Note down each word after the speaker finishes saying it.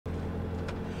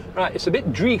Right, it's a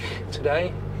bit dreich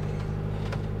today,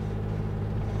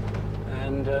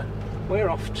 and we're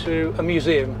off to a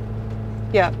museum.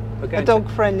 Yeah, a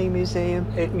dog-friendly museum.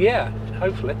 Yeah,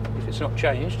 hopefully, if it's not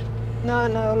changed. No,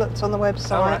 I looked on the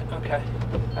website. All right, okay.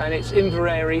 And it's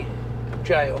Inveraray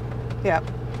Jail. Yeah.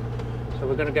 So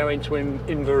we're going to go into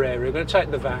Inveraray. We're going to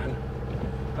take the van.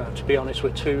 To be honest,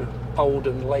 we're too old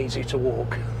and lazy to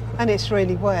walk. And it's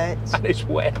really wet. And it's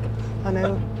wet. I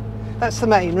know. That's the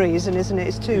main reason, isn't it?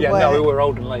 It's too wet. Yeah, no, we were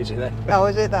old and lazy there. Oh,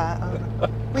 is it that? Oh.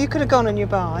 Well, you could have gone on your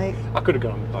bike. I could have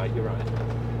gone on my bike, you're right.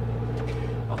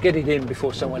 I'll get it in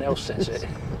before someone else says it.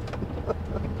 Well,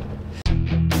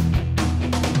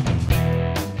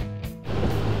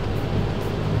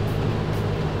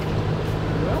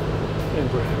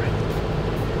 Inveraray.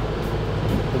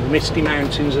 The misty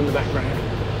mountains in the background.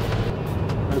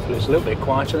 Hopefully it's a little bit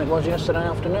quieter than it was yesterday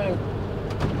afternoon.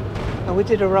 Oh, we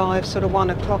did arrive sort of 1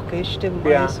 o'clock-ish, didn't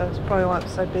we? Yeah. So it's probably why it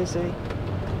was so busy.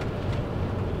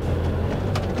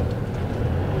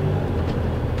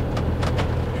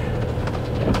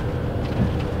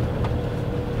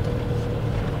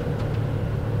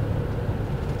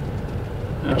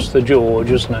 That's the George,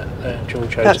 isn't it? The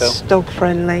George Hotel. That's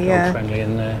dog-friendly, yeah. Dog-friendly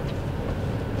in there.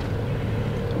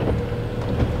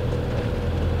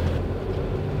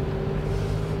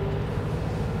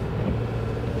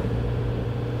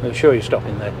 Are you sure you're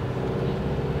stopping there?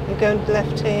 You're going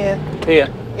left here. Here?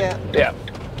 Yeah. Yeah.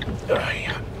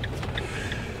 Yeah.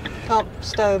 Can't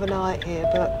stay overnight here,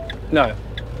 but No.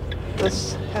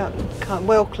 there's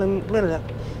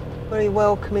very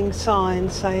welcoming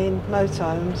signs saying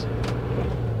motorhomes.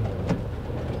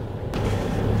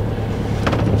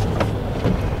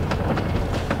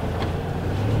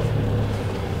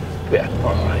 Yeah,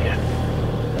 all right, yeah.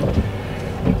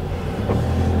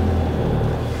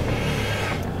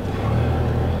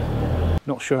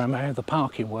 Not sure how the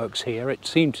parking works here. It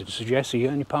seemed to suggest you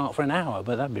only park for an hour,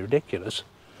 but that'd be ridiculous.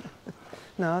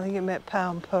 No, I think it meant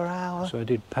 £1 per hour. So I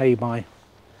did pay by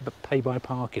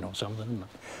parking or something, didn't I?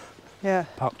 Yeah.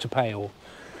 Park to pay or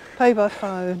Pay by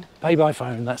phone. pay by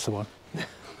phone. That's the one.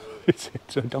 it's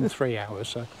done 3 hours,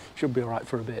 so should be all right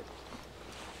for a bit.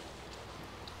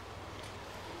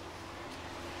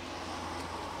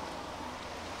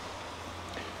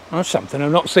 That's something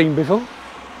I've not seen before.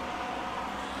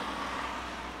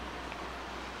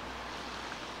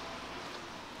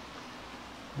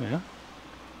 Yeah.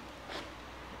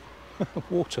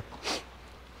 Water.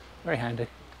 Very handy.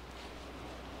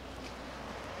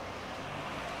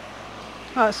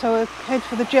 Right, so we'll head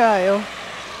for the jail.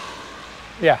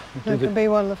 Yeah. It can be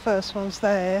one of the first ones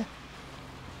there.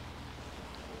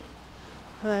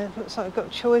 And it looks like we've got a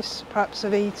choice, perhaps,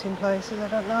 of eating places, I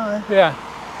don't know. Yeah.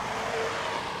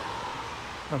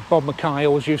 And Bob Mackay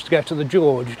always used to go to the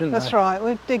George, didn't That's they? right,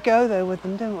 we did go there with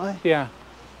them, didn't we? Yeah.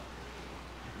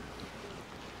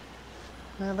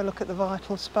 And have a look at the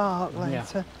Vital Spark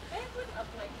later.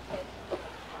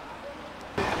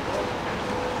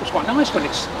 It's quite nice when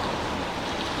it's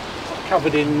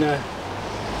covered in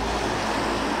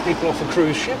people off a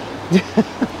cruise ship.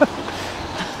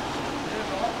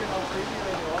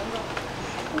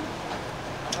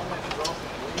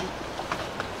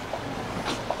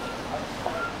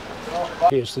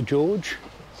 Here's the George.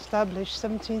 Established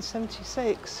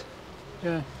 1776.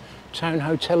 Yeah. Town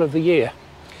Hotel of the Year.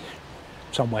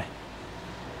 Somewhere.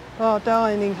 Our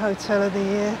dining hotel of the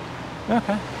year.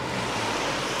 Okay.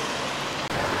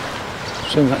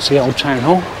 So that's the old town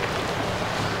hall.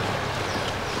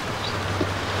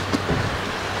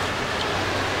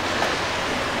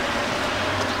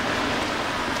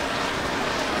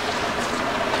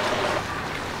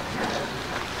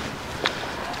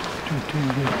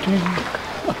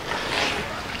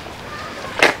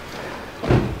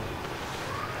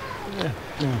 Yeah,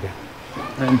 there we go.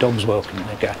 And dog's welcome,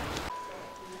 there you go.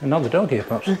 Another dog here,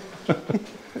 perhaps.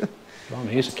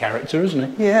 Blimey, he's a character,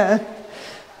 isn't he? Yeah.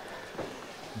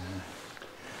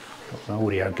 Got an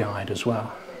audio guide as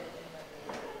well.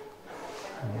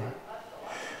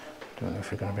 Don't know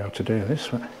if we're going to be able to do this,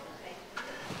 but...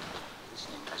 As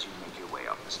you make your way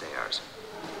up the stairs,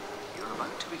 you're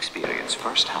about to experience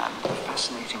firsthand the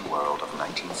fascinating world of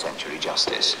 19th century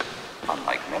justice.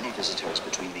 Unlike many visitors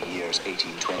between the years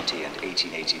 1820 and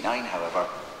 1889, however,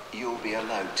 you'll be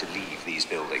allowed to leave these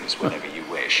buildings whenever you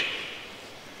wish.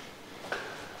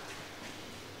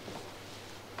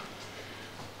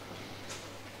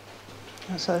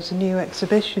 So it's a new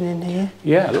exhibition in here.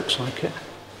 Yeah, it looks like it.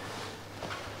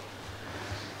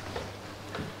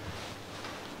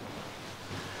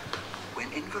 When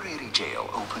Inveraray Jail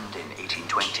opened in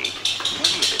 1820,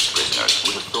 many of its prisoners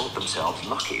would have thought themselves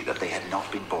lucky that they had not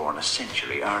been born a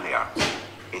century earlier.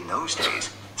 In those days,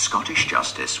 Scottish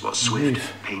justice was swift,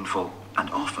 painful,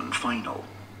 and often final.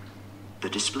 The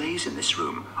displays in this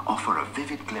room offer a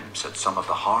vivid glimpse at some of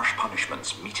the harsh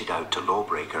punishments meted out to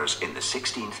lawbreakers in the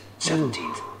 16th,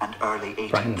 17th, and early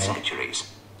 18th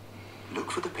centuries.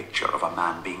 Look for the picture of a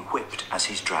man being whipped as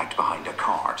he's dragged behind a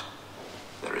cart.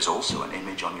 There is also an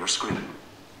image on your screen.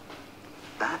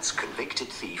 That's convicted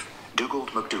thief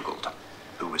Dugald MacDougald,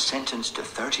 who was sentenced to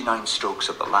 39 strokes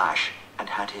of the lash and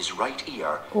had his right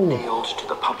ear nailed to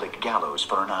the public gallows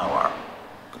for an hour.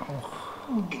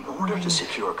 In order to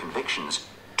secure convictions,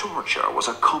 torture was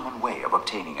a common way of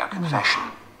obtaining a confession.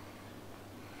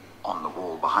 On the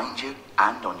wall behind you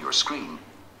and on your screen,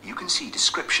 you can see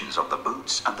descriptions of the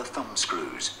boots and the thumb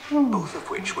screws, both of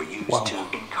which were used to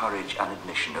encourage an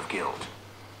admission of guilt.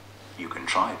 You can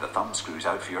try the thumb screws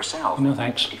out for yourself, no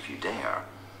thanks, if you dare.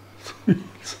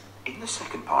 In the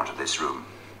second part of this room,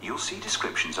 you'll see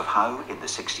descriptions of how, in the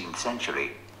 16th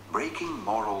century, breaking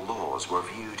moral laws were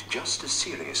viewed just as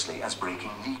seriously as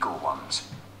breaking legal ones.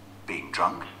 Being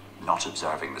drunk, not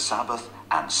observing the Sabbath,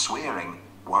 and swearing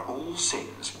were all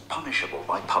sins punishable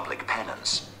by public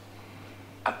penance.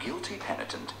 A guilty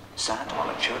penitent sat on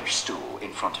a church stool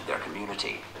in front of their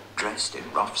community, dressed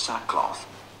in rough sackcloth,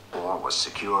 or was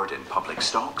secured in public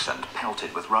stocks and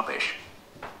pelted with rubbish.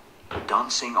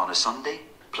 Dancing on a Sunday,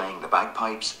 playing the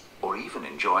bagpipes, or even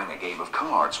enjoying a game of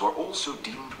cards were also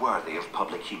deemed worthy of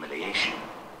public humiliation.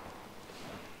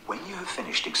 When you have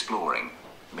finished exploring,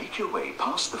 make your way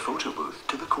past the photo booth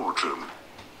to the courtroom.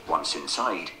 Once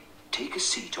inside, take a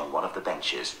seat on one of the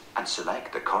benches and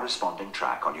select the corresponding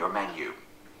track on your menu.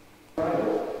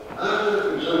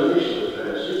 After examination of the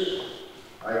premises,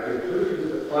 I concluded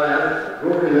that the fire had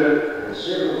broken out in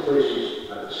several places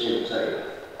at the same time.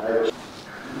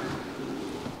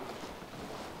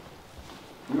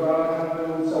 You are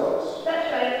Captain Solis? That's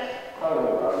right. How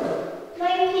old are you?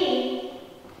 19.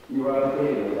 You are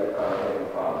daily at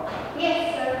Caravan Park?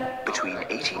 Yes, sir. Between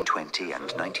 1820 and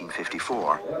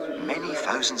 1954, many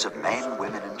thousands of men,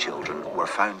 women and children were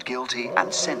found guilty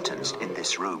and sentenced in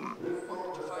this room.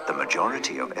 The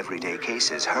majority of everyday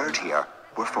cases heard here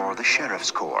were for the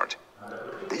Sheriff's Court.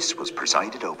 This was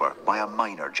presided over by a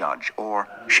minor judge or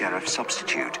sheriff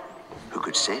substitute, who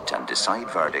could sit and decide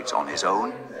verdicts on his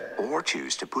own or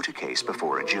choose to put a case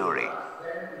before a jury.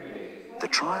 The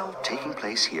trial taking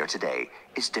place here today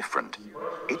is different.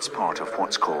 It's part of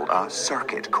what's called a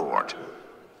circuit court.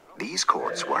 These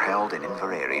courts were held in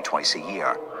Inveraray twice a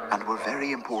year and were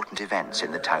very important events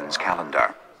in the town's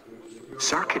calendar.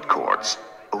 Circuit courts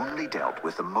only dealt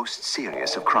with the most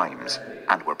serious of crimes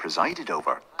and were presided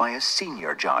over by a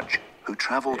senior judge who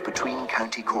travelled between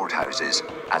county courthouses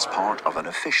as part of an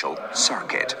official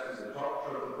circuit.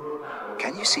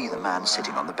 Can you see the man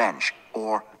sitting on the bench,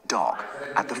 or dock,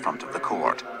 at the front of the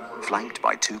court, flanked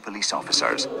by 2 police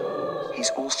officers?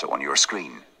 He's also on your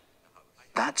screen.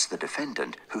 That's the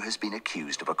defendant who has been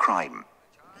accused of a crime.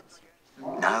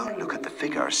 Now look at the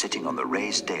figure sitting on the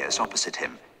raised dais opposite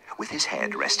him, with his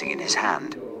head resting in his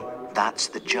hand. That's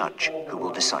the judge who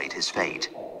will decide his fate.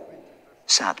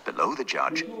 Sat below the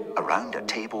judge, around a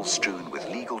table strewn with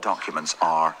legal documents,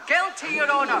 are... Guilty, Your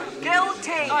Honour!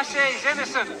 Guilty! I say he's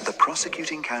innocent! The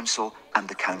prosecuting counsel and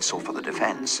the counsel for the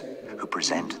defence, who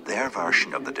present their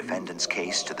version of the defendant's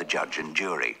case to the judge and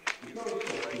jury.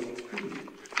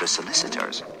 The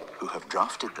solicitors, who have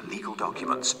drafted the legal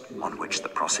documents on which the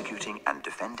prosecuting and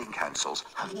defending counsels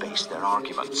have based their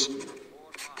arguments.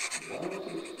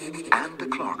 And the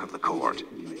clerk of the court,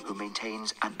 who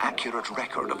maintains an accurate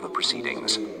record of the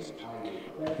proceedings.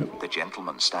 The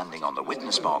gentleman standing on the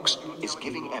witness box is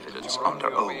giving evidence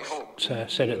under oath.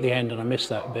 Said at the end, and I missed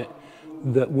that bit,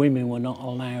 that women were not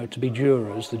allowed to be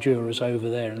jurors. The jurors over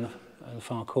there in the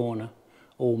far corner,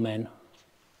 all men.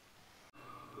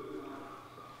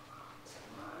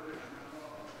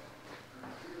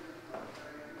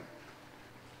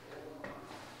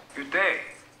 Good day.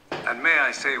 And may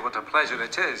I say what a pleasure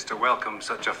it is to welcome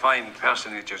such a fine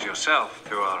personage as yourself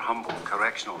to our humble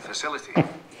correctional facility.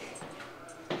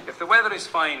 If the weather is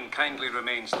fine, kindly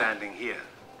remain standing here.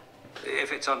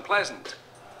 If it's unpleasant,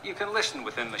 you can listen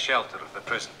within the shelter of the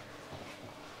prison.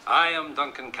 I am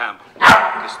Duncan Campbell,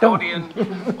 custodian,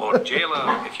 or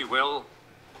jailer, if you will,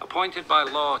 appointed by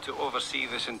law to oversee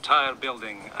this entire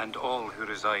building and all who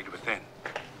reside within.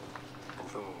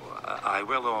 Although I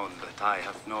will own that I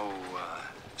have no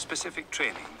specific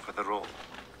training for the role.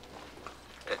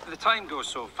 The time goes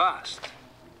so fast.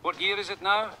 What year is it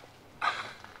now?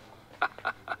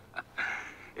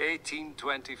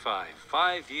 1825.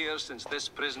 5 years since this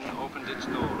prison opened its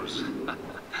doors.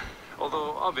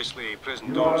 Although, obviously,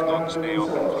 prison doors don't stay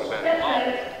open for very long.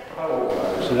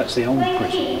 So that's the old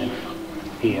prison then.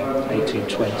 here,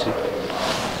 1820. So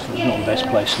it's not the best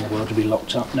place in the world to be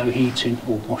locked up. No heating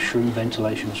or washroom,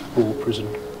 ventilation was poor, prison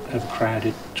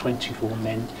overcrowded, 24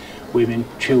 men, women,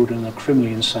 children, the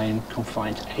criminally insane,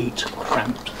 confined to 8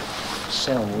 cramped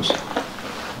cells.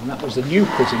 And that was the new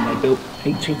prison they built,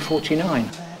 1849.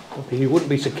 You wouldn't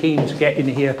be so keen to get in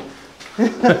here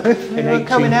in You're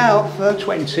coming out for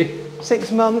 20.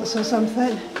 6 months or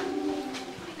something.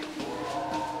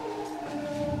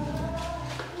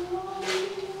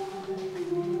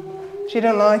 She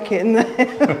don't like it in there.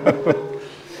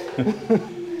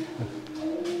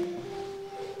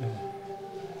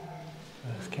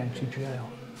 County Jail.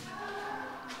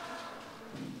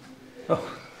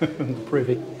 Oh, the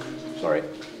privy. Sorry.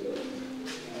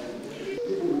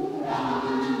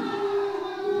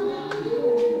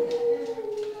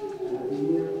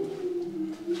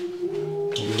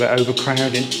 A bit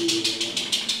overcrowding.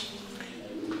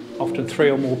 Often 3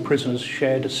 or more prisoners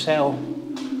shared a cell.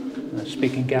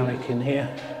 Speaking Gaelic in here,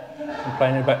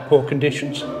 complaining about poor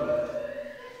conditions.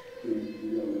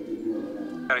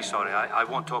 Very sorry, I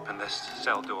won't open this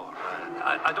cell door.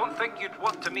 I don't think you'd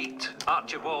want to meet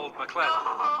Archibald McClellan.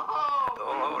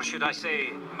 Or should I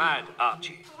say, Mad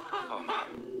Archie.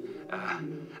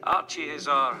 Archie is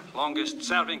our longest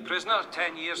serving prisoner,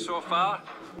 10 years so far,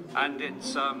 and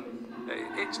it's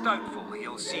doubtful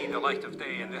he'll see the light of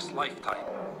day in this lifetime.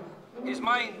 His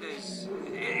mind is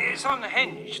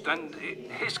unhinged, and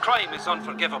his crime is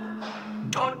unforgivable.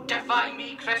 Don't defy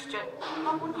me, Christian.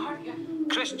 I won't hurt you.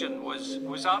 Christian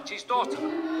was Archie's daughter,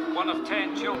 one of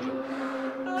 10 children.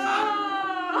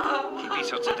 He beat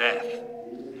her to death.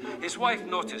 His wife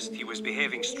noticed he was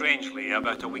behaving strangely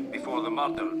about a week before the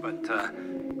murder, but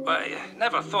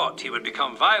never thought he would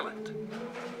become violent.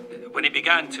 When he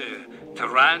began to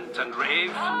rant and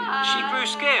rave, she grew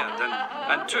scared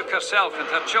and took herself and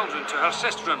her children to her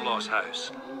sister-in-law's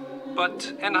house.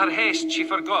 But in her haste, she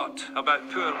forgot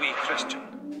about poor wee Christian.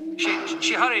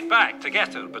 She hurried back to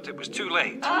get her, but it was too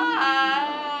late.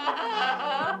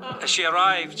 As she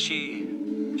arrived, she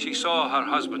saw her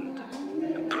husband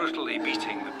brutally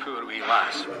beating the poor wee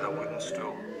lass with a wooden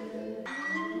stool.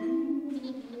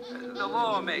 The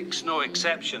law makes no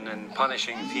exception in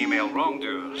punishing female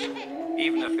wrongdoers,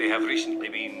 even if they have recently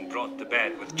been brought to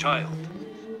bed with child.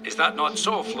 Is that not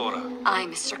so, Flora? Aye,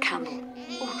 Mr. Campbell.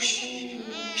 Oh, shh.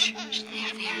 There.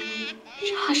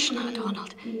 Hush now,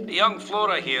 Donald. The young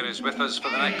Flora here is with us for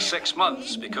the next 6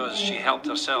 months because she helped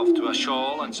herself to a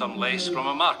shawl and some lace from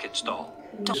a market stall.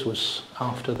 This was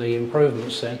after the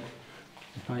improvements then.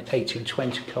 Like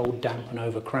 1820, cold, damp and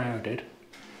overcrowded.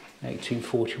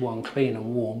 1841, clean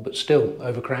and warm, but still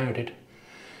overcrowded.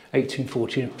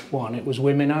 1841, it was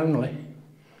women only.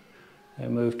 They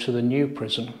moved to the new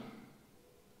prison.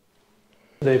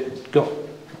 They've got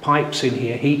pipes in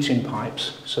here, heating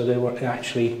pipes, so they were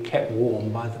actually kept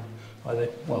warm by the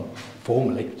well,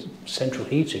 formerly central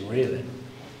heating, really.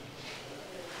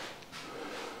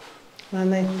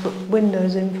 And they put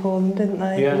windows in for them, didn't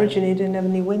they? Yeah. Originally didn't have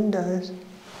any windows.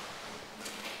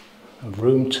 A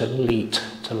room to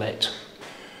let.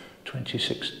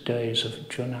 26 days of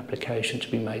joint application to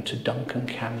be made to Duncan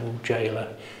Campbell,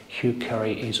 jailer. Hugh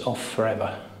Curry is off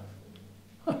forever.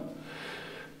 Huh.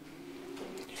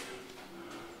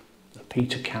 The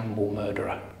Peter Campbell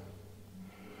murderer.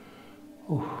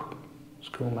 Ooh.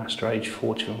 Schoolmaster, age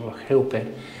 40, from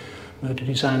Lochilpin, murdered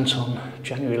his aunt on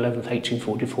January 11th,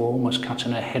 1844, almost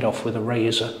cutting her head off with a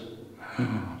razor. It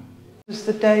was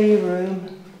the day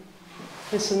room.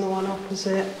 This and the one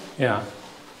opposite. Yeah.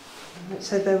 It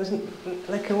said there wasn't,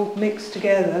 they could all mixed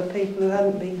together, people who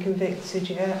hadn't been convicted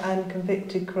yet and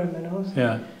convicted criminals.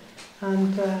 Yeah.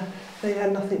 And they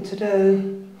had nothing to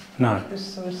do. No.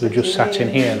 They just sat in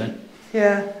here then?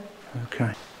 Yeah.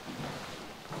 Okay.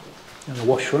 And the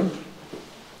washroom.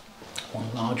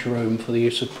 One large room for the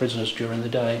use of prisoners during the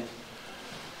day.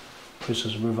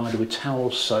 Prisoners were provided with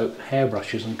towels, soap,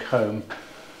 hairbrushes and comb.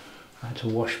 I had to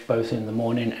wash both in the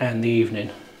morning and the evening.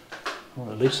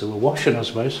 Well, at least they were washing, I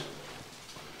suppose.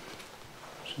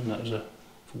 So that was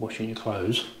for washing your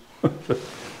clothes. Got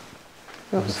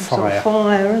some sort of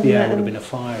fire, isn't yeah, it? it would have been a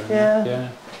fire. Yeah. Yeah.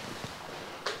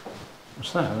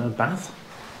 What's that? A bath?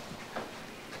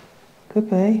 Could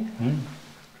be. Mm.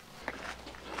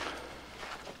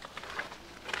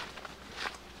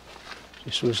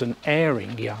 This was an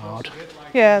airing yard.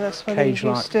 Yeah, that's what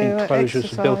Cage-like enclosures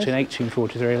built in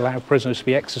 1843 allowed prisoners to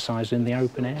be exercised in the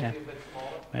open air.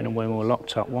 Men and women were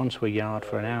locked up onto a yard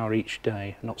for an hour each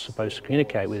day, not supposed to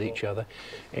communicate with each other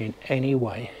in any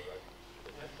way.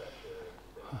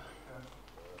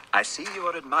 I see you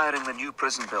are admiring the new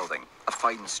prison building, a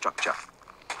fine structure.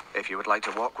 If you would like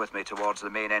to walk with me towards the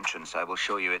main entrance, I will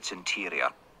show you its interior.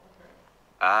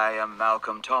 I am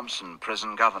Malcolm Thompson,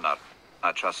 prison governor.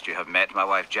 I trust you have met my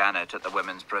wife Janet at the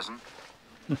women's prison.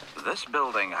 This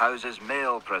building houses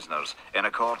male prisoners in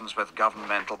accordance with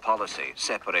governmental policy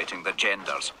separating the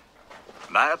genders.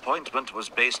 My appointment was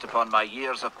based upon my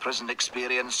years of prison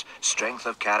experience, strength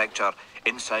of character,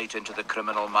 insight into the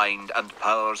criminal mind, and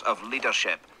powers of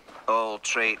leadership, all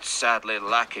traits sadly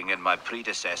lacking in my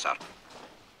predecessor.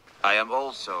 I am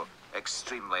also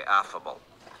extremely affable.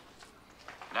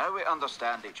 Now we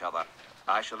understand each other,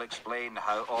 I shall explain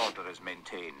how order is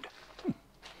maintained.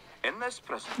 In this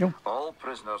prison, all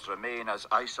prisoners remain as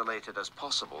isolated as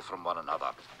possible from one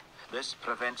another. This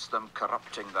prevents them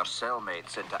corrupting their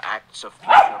cellmates into acts of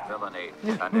future villainy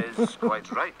and is quite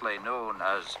rightly known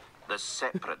as the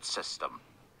separate system.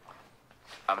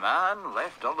 A man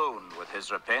left alone with his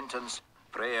repentance,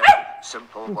 prayer,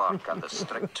 simple work, and the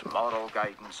strict moral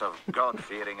guidance of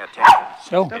God-fearing attendants.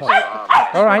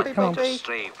 All right, come on. To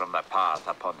stray from the path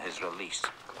upon his release.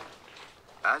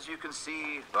 As you can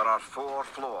see, there are 4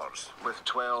 floors with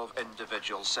 12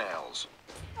 individual cells,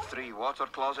 3 water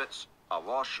closets, a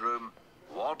washroom,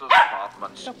 warders'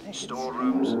 apartments,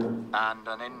 storerooms, and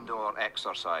an indoor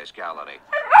exercise gallery.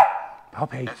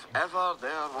 Poppy. If ever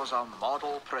there was a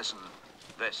model prison,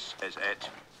 this is it.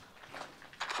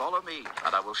 Follow me,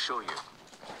 and I will show you.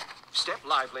 Step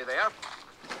lively there.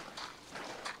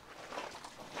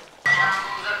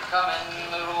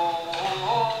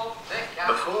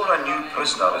 Before a new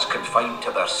prisoner is confined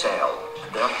to their cell,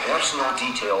 their personal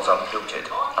details are noted,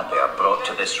 and they are brought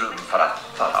to this room for a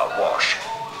thorough wash.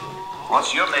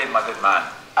 What's your name, my good man?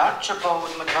 Archibald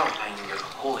McAlpine, Your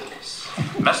Holiness.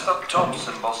 Mr.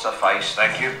 Thompson will suffice,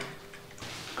 thank you.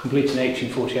 Completed in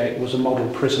 1848, was a model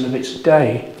prison of its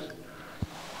day,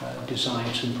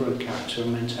 designed to improve character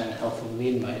and maintain health of the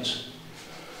inmates.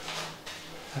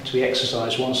 Had to be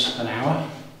exercised once an hour.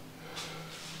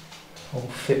 All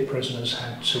fit prisoners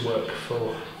had to work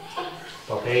for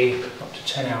Bobby up to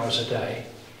 10 hours a day.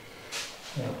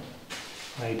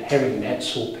 Made herring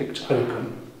nets or picked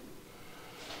oakum.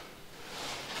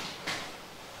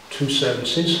 2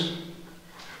 services,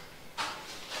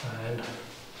 and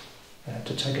they had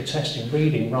to take a test in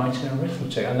reading, writing and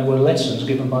arithmetic, and there were lessons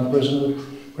given by the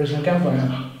prisoner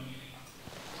governor.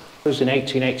 It was in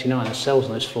 1889, the cells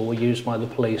on this floor were used by the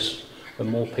police when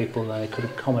more people than they could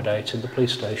accommodate in the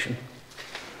police station.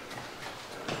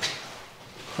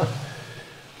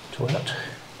 Toilet.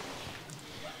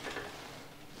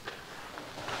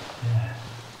 Yeah.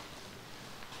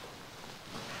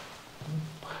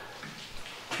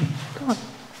 Go on.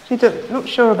 You're not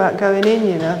sure about going in,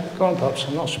 you know. Go on, Pops,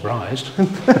 I'm not surprised. You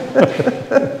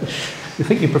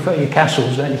think you prefer your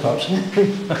castles, don't you, Pops?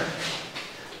 A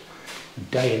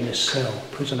day in this cell.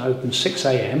 Prison opened 6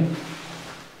 a.m.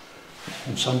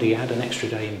 On Sunday you had an extra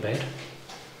day in bed.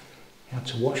 You had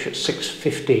to wash at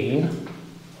 6:15.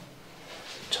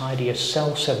 Tidy a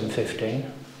cell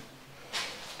 7:15.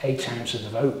 8 ounces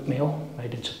of oatmeal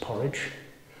made into porridge.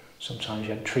 Sometimes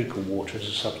you had treacle water as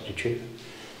a substitute.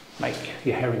 Make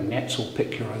your herring nets or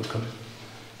pick your oakum.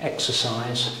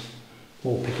 Exercise,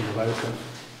 more picking of oakum.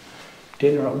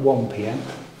 Dinner at 1 p.m,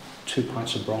 2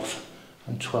 pints of broth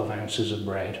and 12 ounces of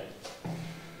bread.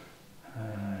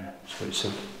 So it's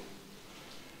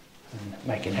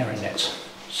making herring nets.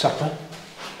 Supper,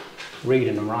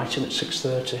 reading and writing at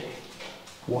 6:30.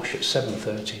 Wash at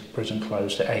 7:30, prison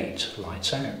closed at 8,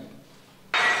 lights out.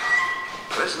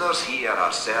 Prisoners here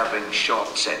are serving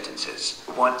short sentences,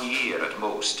 1 year at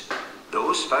most.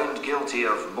 Those found guilty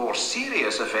of more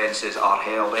serious offences are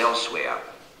held elsewhere.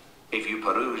 If you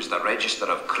peruse the register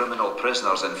of criminal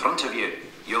prisoners in front of you,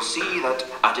 you'll see that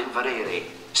at Inveraray,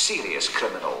 serious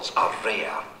criminals are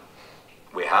rare.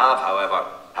 We have, however,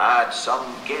 had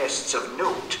some guests of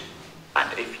note,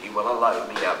 and if you will allow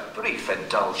me a brief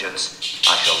indulgence,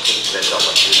 I shall take this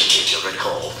opportunity to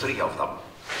recall 3 of them.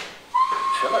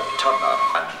 Philip Turner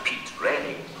and Pete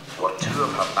Rennie were 2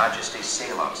 of Her Majesty's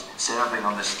sailors serving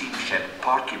on the steamship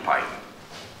Porcupine.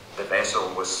 The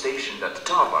vessel was stationed at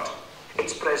Tarbert,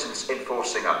 its presence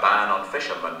enforcing a ban on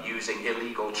fishermen using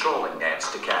illegal trawling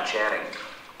nets to catch herring.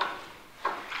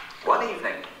 One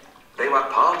evening, they were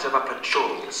part of a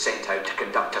patrol sent out to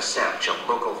conduct a search of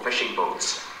local fishing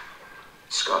boats.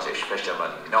 Scottish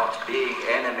fishermen not being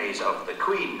enemies of the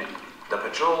Queen, the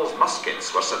patrol's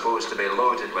muskets were supposed to be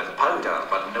loaded with powder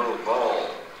but no ball,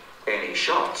 any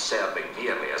shots serving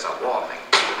merely as a warning.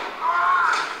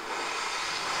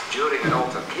 During an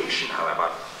altercation, however,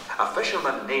 a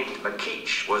fisherman named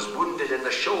McKeach was wounded in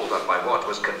the shoulder by what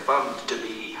was confirmed to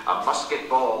be a musket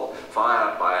ball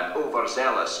fired by an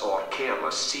overzealous or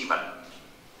careless seaman.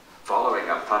 Following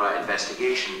a thorough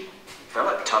investigation,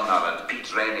 Philip Turner and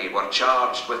Pete Rennie were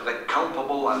charged with the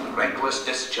culpable and reckless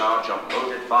discharge of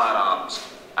loaded firearms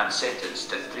and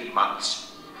sentenced to 3 months.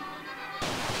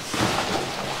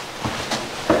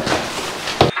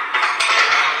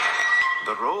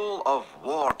 The role of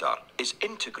warder is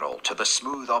integral to the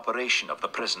smooth operation of the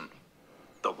prison.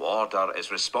 The warder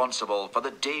is responsible for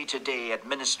the day-to-day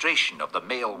administration of the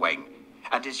male wing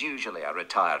and is usually a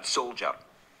retired soldier.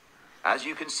 As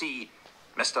you can see,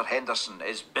 Mr. Henderson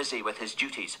is busy with his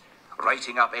duties,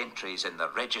 writing up entries in the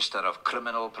register of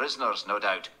criminal prisoners, no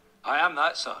doubt. I am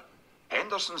that, sir.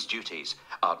 Henderson's duties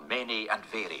are many and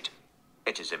varied.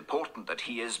 It is important that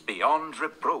he is beyond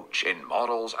reproach in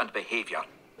morals and behaviour.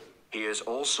 He is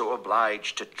also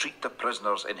obliged to treat the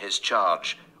prisoners in his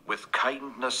charge with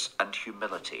kindness and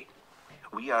humility.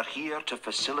 We are here to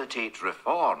facilitate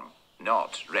reform,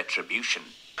 not retribution.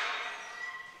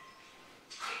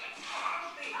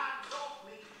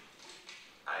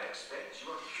 I expect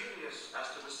you are curious as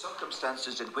to the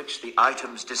circumstances in which the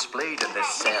items displayed in this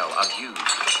cell are used.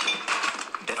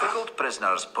 Difficult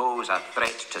prisoners pose a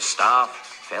threat to staff,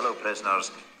 fellow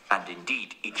prisoners, and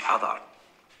indeed each other.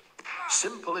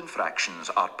 Simple infractions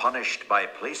are punished by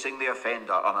placing the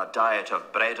offender on a diet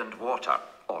of bread and water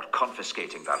or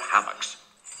confiscating their hammocks.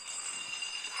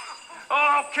 Oh,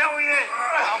 I'll kill you!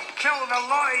 I'll kill the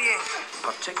lot of you!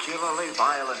 Particularly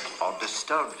violent or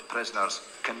disturbed prisoners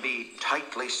can be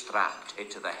tightly strapped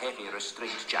into the heavy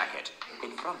restraint jacket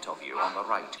in front of you on the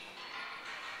right.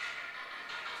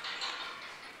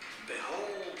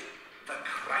 Behold the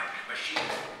crank machine.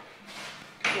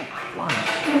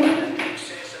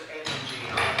 Excess of energy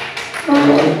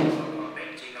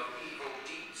preventing of evil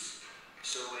deeds.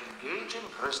 So engaging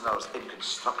prisoners in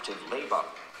constructive labour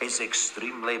is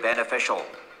extremely beneficial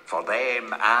for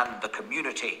them and the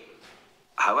community.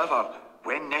 However,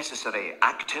 when necessary,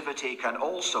 activity can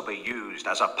also be used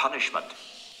as a punishment.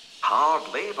 Hard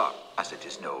labour, as it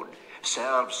is known,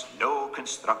 serves no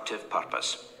constructive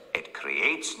purpose. It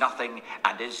creates nothing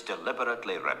and is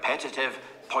deliberately repetitive,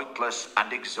 pointless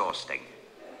and exhausting,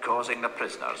 causing the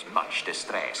prisoners much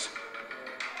distress.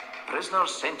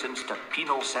 Prisoners sentenced to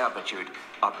penal servitude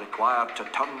are required to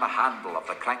turn the handle of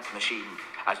the crank machine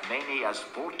as many as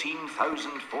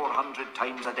 14,400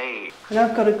 times a day. And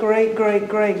I've got a great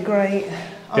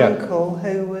uncle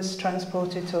who was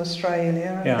transported to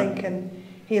Australia, I think, and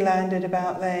he landed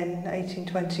about then,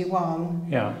 1821.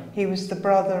 Yeah. He was the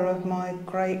brother of my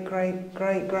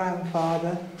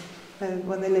great-great-great-grandfather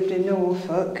when they lived in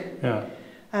Norfolk. Yeah.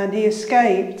 And he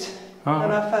escaped, Ah.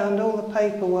 and I found all the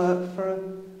paperwork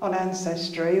on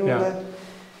Ancestry,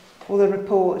 all the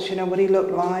reports, you know, what he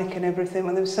looked like and everything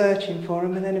when they were searching for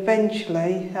him. And then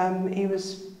eventually he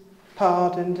was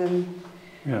pardoned and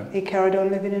he carried on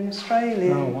living in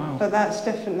Australia. Oh, wow. But that's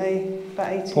definitely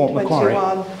about Port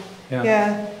 1821. Macquarie.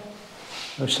 Yeah.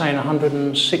 They were saying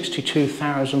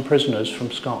 162,000 prisoners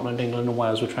from Scotland, England and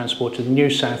Wales were transported to New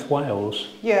South Wales.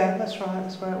 Yeah, that's right,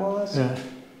 that's where it was. Yeah.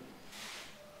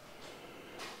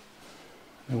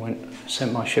 I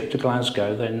sent my ship to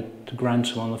Glasgow, then to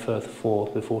Grantham on the Firth of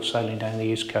Forth before sailing down the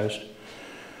east coast.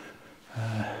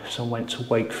 Some went to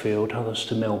Wakefield, others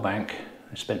to Millbank.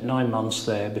 I spent 9 months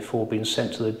there before being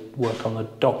sent to work on the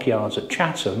dockyards at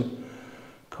Chatham.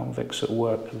 Convicts at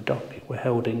work at the dock were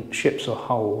held in ships or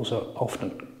holes, are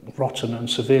often rotten and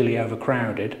severely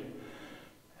overcrowded.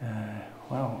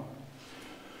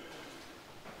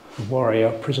 The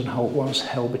Warrior prison hold once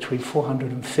held between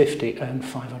 450 and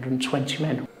 520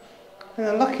 men. And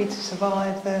they're lucky to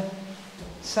survive the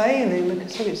sailing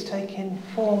because it was taking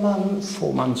 4 months.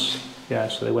 4 months, yeah,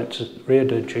 so they went to Rio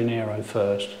de Janeiro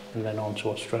first and then on to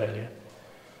Australia.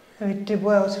 And he did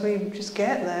well to even just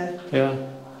get there. Yeah.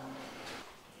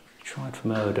 Tried for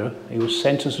murder. He was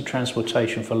sentenced to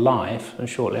transportation for life and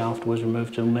shortly afterwards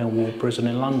removed to Millwall prison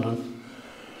in London.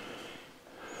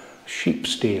 Sheep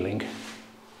stealing.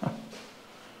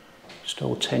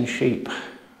 Stole 10 sheep.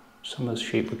 Some of the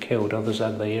sheep were killed, others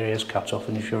had their ears cut off,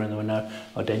 ensuring there were no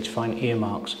identifying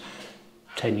earmarks.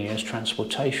 10 years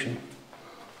transportation.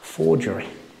 Forgery.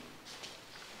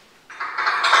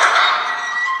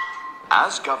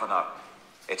 As governor,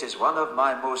 it is one of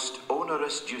my most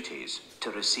onerous duties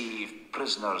to receive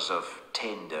prisoners of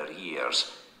tender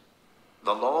years.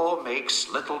 The law makes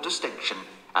little distinction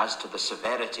as to the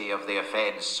severity of the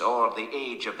offence or the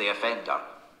age of the offender.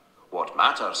 What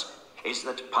matters is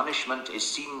that punishment is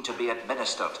seen to be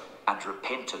administered and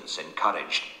repentance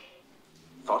encouraged.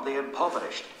 For the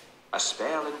impoverished, a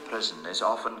spell in prison is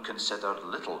often considered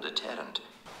little deterrent.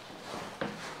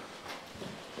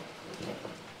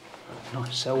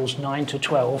 Cells 9 to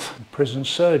 12. Prison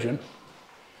surgeon.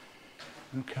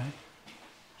 Okay.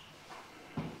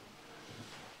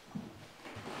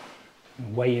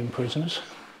 Weigh-in prisoners.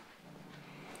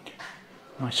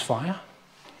 Nice fire.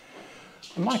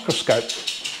 A microscope.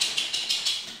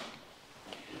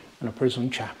 And a prison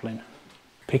chaplain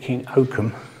picking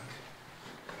oakum.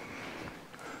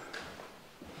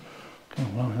 Oh,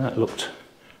 well, that looked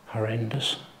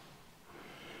horrendous.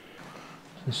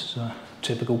 This is a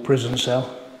typical prison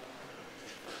cell.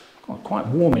 Quite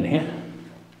warm in here.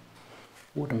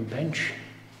 Wooden bench,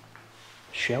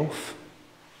 shelf.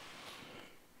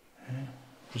 Yeah.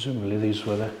 Presumably these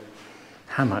were the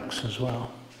hammocks as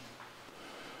well.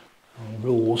 And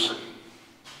rules.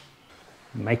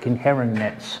 Making herring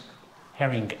nets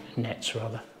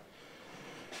rather.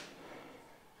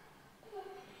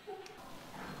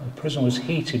 The prison was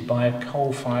heated by a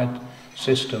coal-fired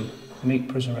system. To meet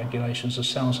prison regulations, the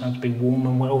cells had to be warm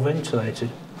and well ventilated.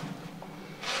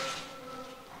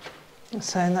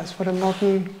 Saying that's what a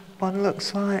modern one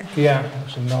looks like. Yeah,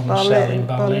 it's a modern cell in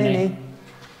Barlini.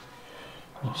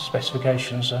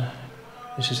 Specifications are,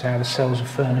 this is how the cells are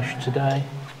furnished today.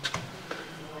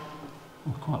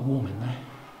 Oh, quite warm in there.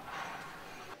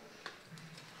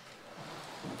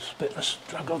 It's a bit of a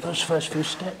struggle, those first few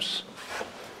steps.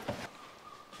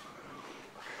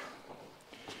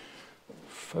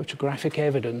 Photographic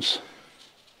evidence.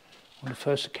 On the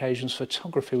first occasions,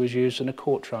 photography was used in a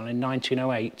court trial in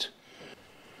 1908.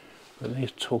 But they're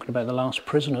talking about the last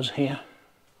prisoners here.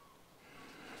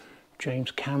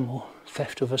 James Campbell,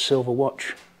 theft of a silver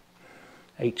watch,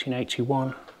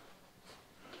 1881.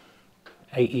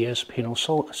 8 years penal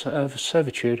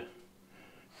servitude.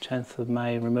 10th of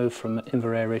May, removed from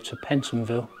Inveraray to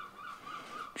Pentonville.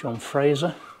 John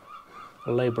Fraser,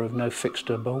 a labourer of no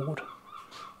fixed abode.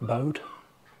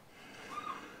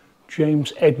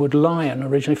 James Edward Lyon,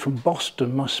 originally from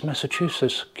Boston,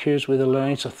 Massachusetts, accused with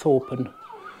Eliza Thorpe and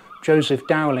Joseph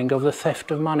Dowling of the theft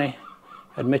of money.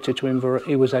 He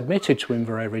was admitted to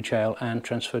Inveraray Jail and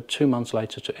transferred 2 months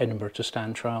later to Edinburgh to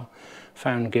stand trial.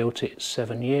 Found guilty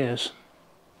 7 years.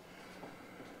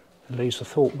 Eliza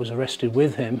Thorpe was arrested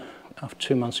with him after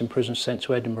 2 months in prison, sent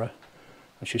to Edinburgh,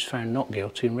 and she's found not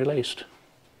guilty and released.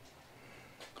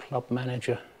 Club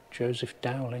manager Joseph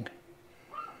Dowling,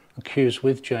 accused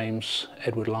with James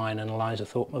Edward Lyon and Eliza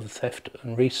Thorpe of the theft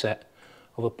and reset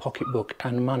of a pocketbook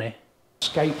and money.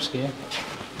 Escapes here.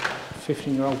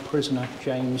 15-year-old prisoner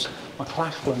James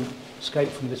McLachlan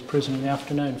escaped from this prison in the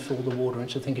afternoon, filled the water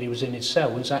into thinking he was in his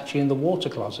cell. He was actually in the water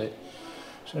closet.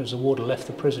 As soon as the water left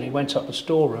the prison, he went up the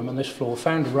storeroom on this floor,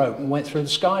 found a rope and went through the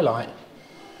skylight.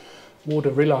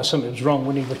 Warder realised something was wrong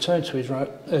when he returned to his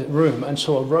room and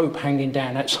saw a rope hanging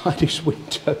down outside his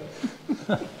window.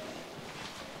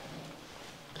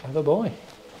 Clever boy.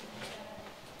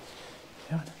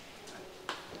 Yeah.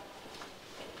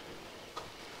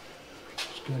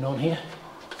 What's going on here?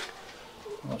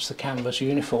 What's the canvas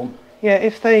uniform? Yeah,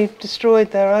 if they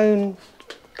destroyed their own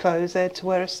clothes, they had to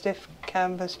wear a stiff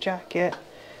canvas jacket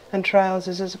and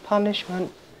trousers as a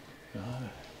punishment. Oh.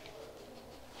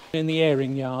 In the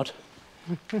airing yard.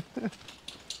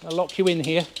 I'll lock you in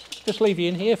here. Just leave you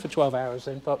in here for 12 hours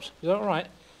then, Pops. Is that all right?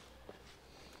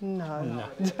 No.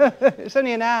 It's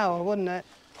only an hour, wouldn't it?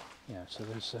 Yeah, so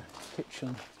there's a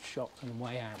kitchen, shop and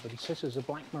way out, but he says there's a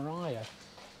Black Maria.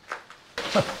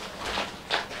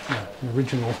 Yeah, an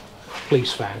original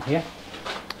police van here.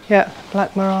 Yeah,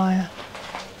 Black Maria.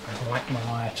 Black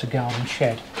Maria to garden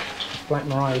shed. Black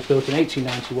Maria was built in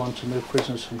 1891 to move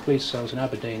prisoners from police cells in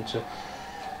Aberdeen to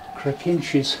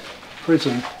Crackinch's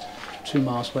prison, 2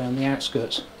 miles away on the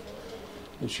outskirts.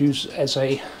 It was used as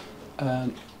a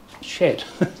shed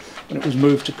when it was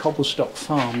moved to Cobblestock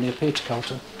Farm near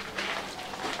Peterculter.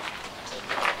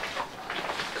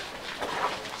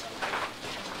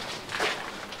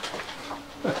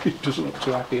 He doesn't look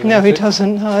too happy about it. No, he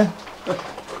doesn't, no.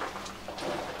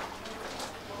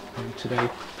 And today,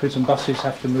 prison buses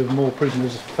have to move more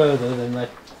prisoners further than their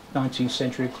 19th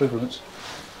century equivalents.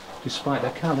 Despite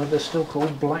their colour, they're still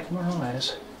called Black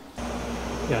Marias.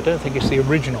 Yeah, I don't think it's the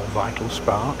original Vital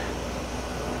Spark.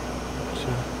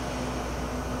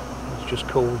 It's just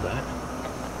called that.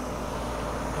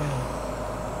 Yeah.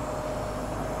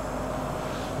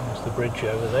 There's the bridge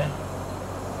over there.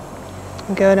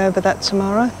 I'm going over that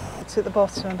tomorrow. It's at the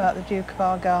bottom about the Duke of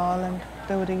Argyll and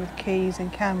building of quays in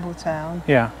Campbelltown.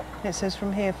 Yeah. It says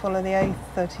from here follow the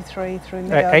A33 through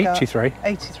mid-Argyll. 83?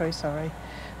 83, sorry.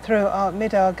 Through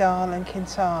mid-Argyll and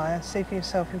Kintyre. See for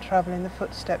yourself and travel in the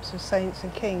footsteps of saints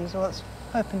and kings. Well, that's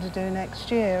hoping to do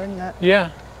next year, isn't it?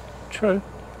 Yeah, true.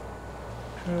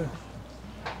 True.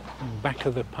 Back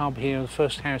of the pub here, the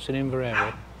first house in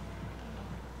Inveraray.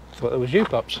 Thought that was you,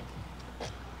 Pops.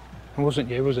 It wasn't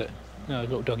you, was it? No,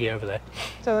 little doggy over there.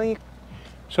 So you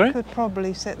Sorry? could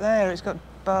probably sit there. It's got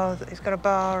bars. It's got a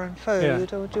bar and food.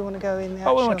 Yeah. Or do you want to go in the Oh,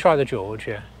 actual? we want to try the George,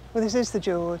 yeah. Well, this is the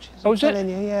George. As Oh, I'm is it? telling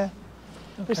you, yeah.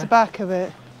 Okay. It's the back of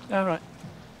it. All right.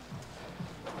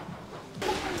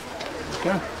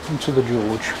 Go into the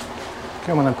George.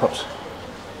 Come on then, Pops.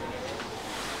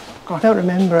 I don't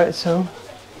remember it at all.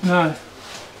 No.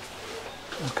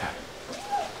 Okay.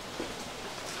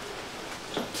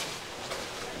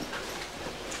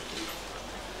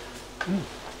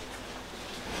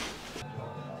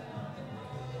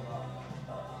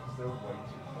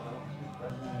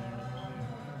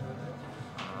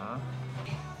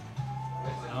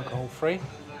 Alcohol free.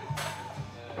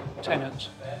 Tenants.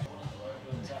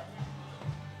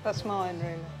 That's mine,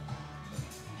 really.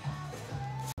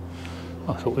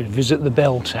 I thought we'd visit the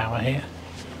bell tower here.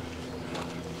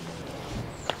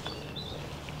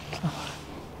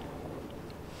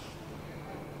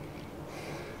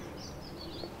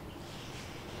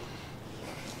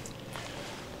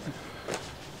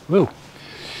 Whoa.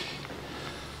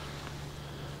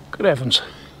 Good heavens.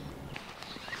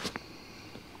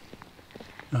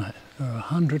 Right, there are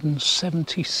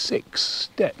 176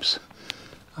 steps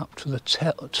up to the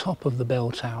top of the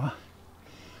bell tower,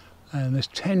 and there's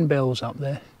 10 bells up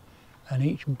there, and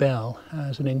each bell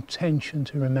has an intention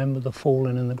to remember the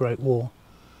fallen in the Great War.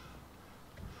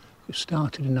 It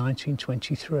started in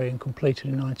 1923 and completed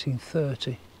in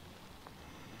 1930.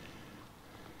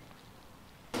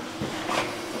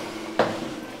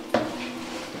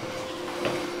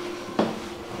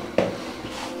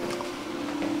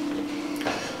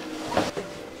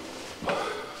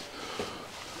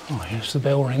 Oh, here's the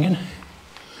bell ringing.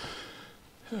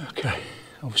 Okay,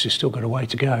 obviously still got a way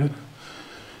to go.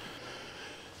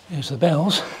 Here's the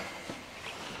bells.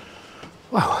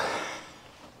 Wow.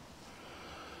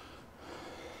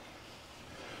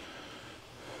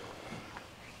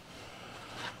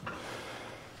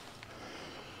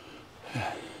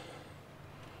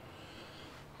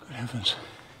 Good heavens.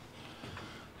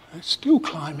 It's still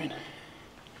climbing.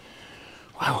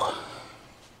 Wow.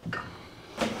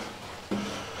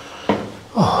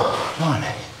 Oh, blimey.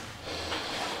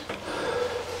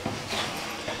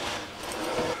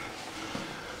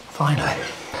 Finally.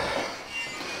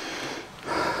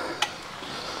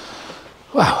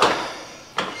 Wow.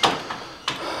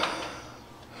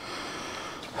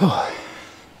 Oh.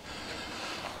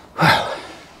 Wow.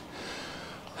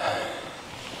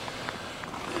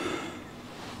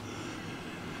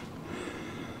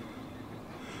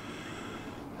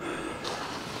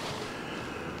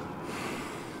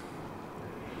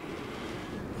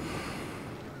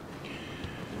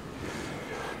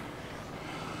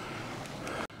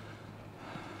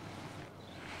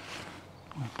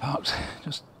 Parked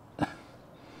just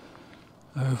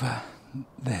over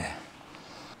there.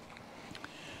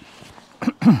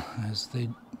 There's the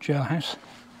jailhouse.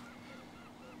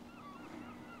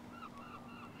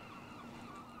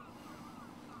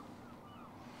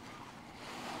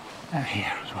 They're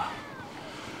here as well.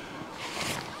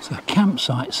 So the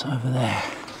campsite's over there.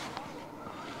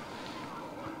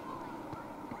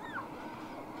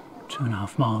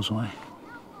 2.5 miles away.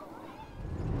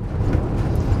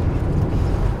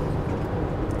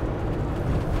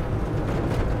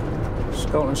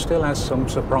 Scotland still has some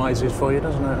surprises for you,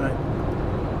 doesn't it?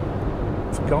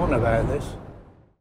 I've forgotten about this.